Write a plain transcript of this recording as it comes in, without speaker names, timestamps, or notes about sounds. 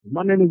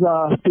My name is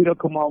Peter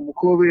Kamal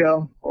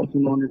Mukuria, also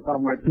known as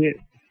Comrade Pitt.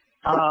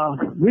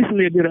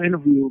 Recently I did an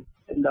interview,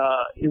 and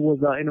it was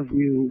an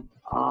interview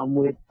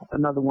with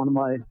another one of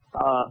my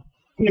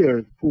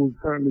peers who's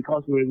currently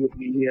incarcerated with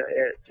me here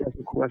at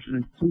Chester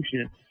Correctional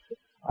Institution.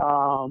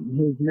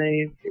 His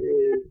name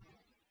is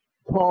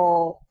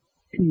Paul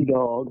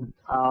P-Dog,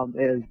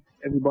 as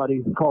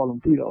everybody call him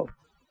P-Dog.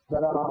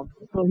 But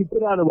so he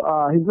put out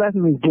his last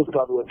name is Brooks,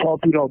 by the way, Paul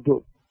P-Dog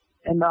Brooks.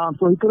 And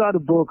so he put out a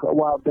book a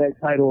while back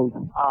titled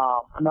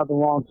Another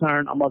Wrong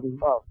Turn, A Mother's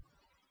Love.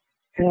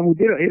 And we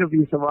did an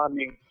interview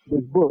surrounding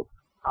this book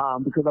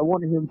because I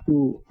wanted him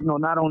to,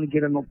 not only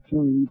get an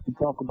opportunity to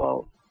talk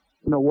about,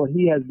 what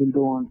he has been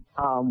doing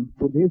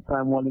with his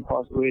time while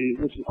incarcerated,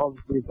 which is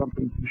obviously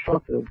something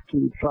constructive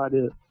to try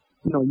to,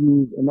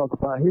 use and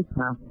occupy his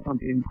time for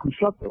something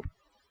constructive.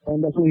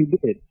 And that's what he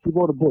did. He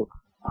wrote a book.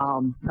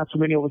 Not too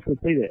many of us can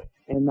say that.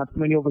 And not too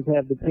many of us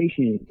have the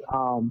patience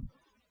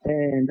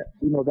and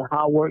the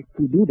hard work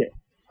to do that.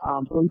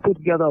 So he put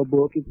together a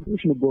book. It's a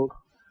fictional book,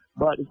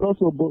 but it's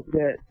also a book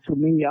that, to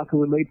me, I could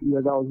relate to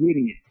as I was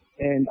reading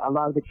it. And a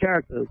lot of the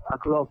characters I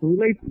could also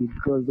relate to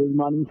because they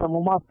remind me of some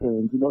of my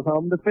friends, some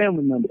of the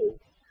family members.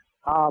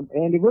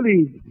 And it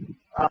really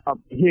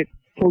hit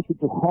closer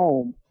to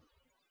home,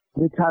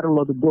 the title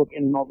of the book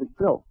in and of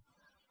itself,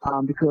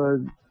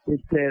 because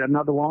it said,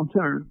 Another Wrong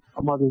Turn,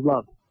 A Mother's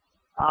Love.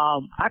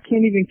 I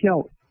can't even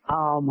count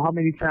how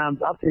many times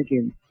I've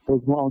taken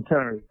those wrong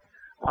turns.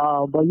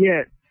 But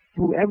yet,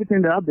 through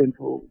everything that I've been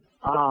through,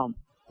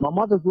 my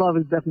mother's love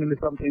is definitely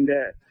something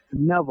that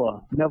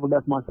never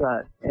left my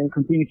side and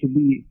continues to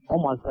be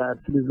on my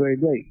side to this very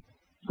day.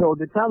 So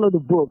the title of the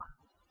book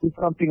is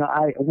something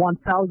I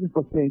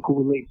 1,000% could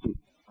relate to.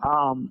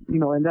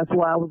 And that's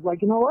why I was like,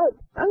 what?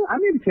 I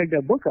need to check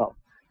that book out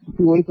to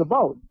see what it's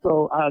about.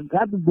 So I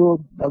got the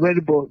book, I read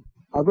the book,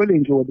 I really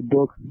enjoyed the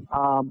book.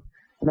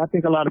 And I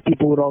think a lot of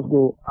people would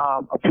also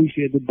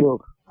appreciate the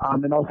book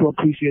and also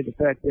appreciate the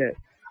fact that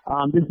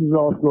this is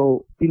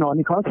also, an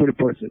incarcerated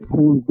person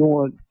who's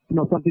doing,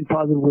 something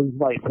positive with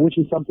his life, which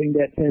is something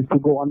that tends to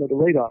go under the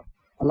radar.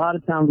 A lot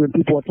of times when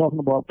people are talking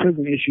about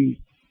prison issues,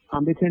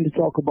 they tend to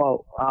talk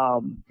about,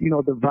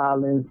 the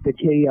violence, the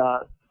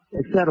chaos,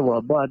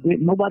 etc. But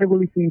nobody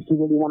really seems to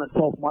really want to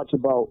talk much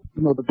about,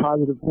 the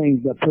positive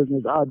things that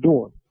prisoners are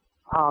doing.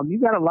 You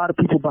got a lot of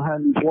people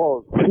behind these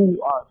walls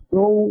who are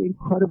so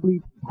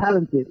incredibly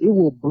talented. It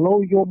will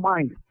blow your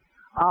mind.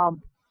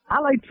 I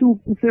like to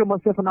consider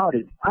myself an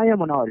artist. I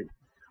am an artist.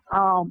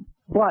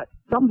 But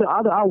some of the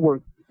other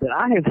artwork that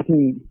I have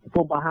seen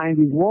from behind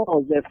these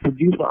walls that's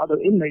produced by other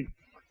inmates,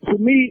 to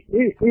me,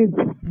 it is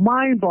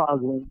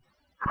mind-boggling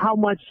how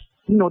much,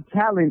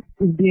 talent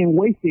is being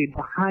wasted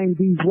behind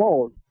these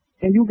walls.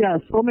 And you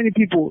got so many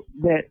people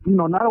that,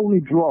 not only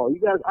draw, you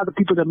got other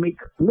people that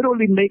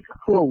literally make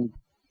clothes.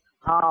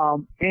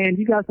 And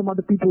you got some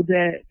other people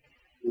that,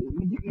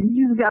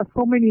 you just got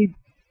so many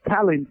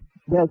talents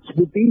that's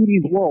within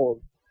these walls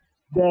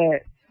that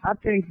I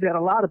think that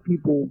a lot of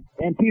people,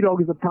 and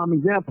P-Dog is a prime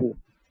example,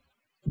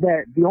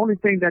 that the only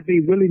thing that they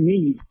really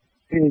need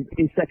is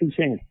a second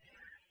chance.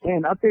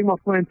 And I think my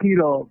friend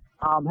P-Dog,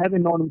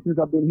 having known him since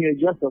I've been here at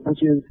Jessup, which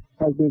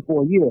has been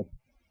for a year,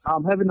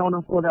 having known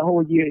him for that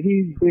whole year,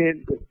 he's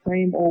been the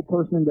same old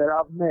person that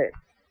I've met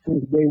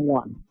since day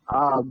one.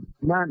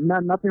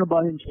 Nothing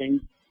about him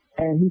changed.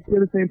 And he's still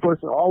the same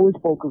person, always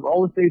focused,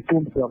 always stays to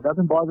himself,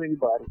 doesn't bother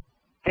anybody.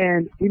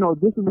 And,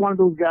 this is one of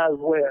those guys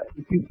where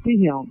if you see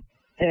him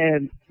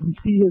and you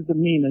see his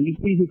demeanor, you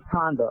see his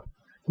conduct,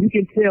 you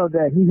can tell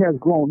that he has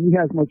grown, he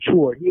has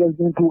matured, he has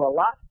been through a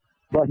lot,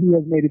 but he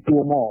has made it through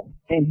them all.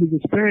 And his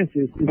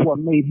experiences is what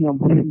made him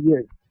who he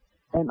is.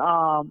 And,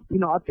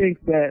 I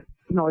think that,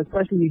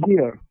 especially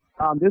here,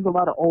 there's a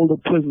lot of older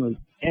prisoners.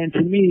 And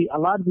to me, a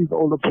lot of these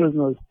older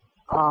prisoners,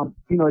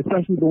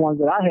 especially the ones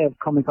that I have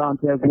come in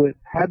contact with,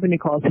 have been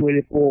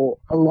incarcerated for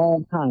a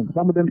long time.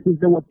 Some of them since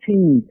they were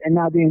teens, and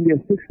now they're in their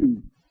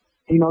 60s.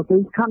 So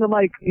it's kind of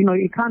like,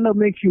 it kind of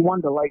makes you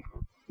wonder, like,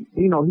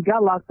 he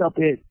got locked up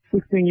at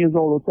 16 years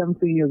old or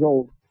 17 years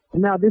old,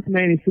 and now this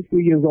man is 60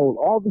 years old.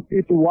 All the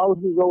way through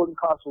his old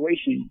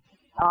incarceration,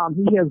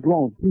 he has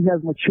grown, he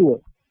has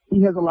matured,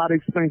 he has a lot of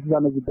experiences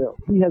under the belt.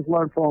 He has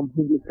learned from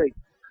his mistakes,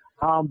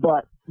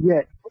 but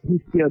yet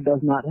he still does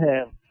not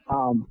have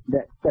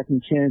that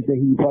second chance that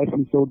he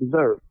rightfully so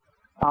deserves.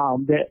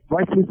 That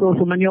rightfully so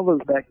many of us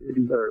back there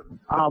deserve.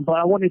 But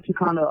I wanted to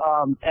kind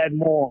of add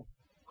more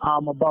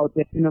about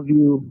that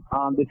interview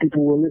that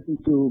people will listen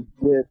to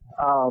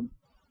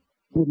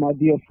with my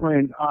dear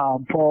friend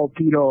Paul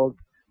P-Dog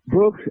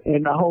Brooks,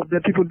 and I hope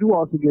that people do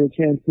also get a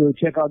chance to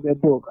check out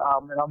that book.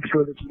 And I'm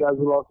sure that you guys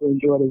will also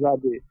enjoy it as I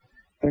did.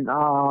 And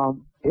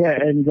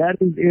and that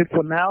is it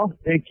for now.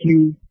 Thank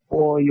you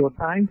for your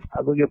time.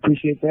 I really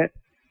appreciate that.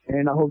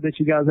 And I hope that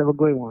you guys have a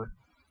great one.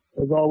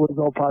 As always,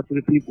 all power to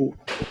the people.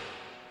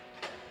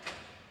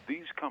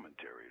 These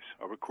commentaries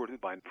are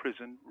recorded by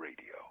Prison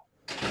Radio.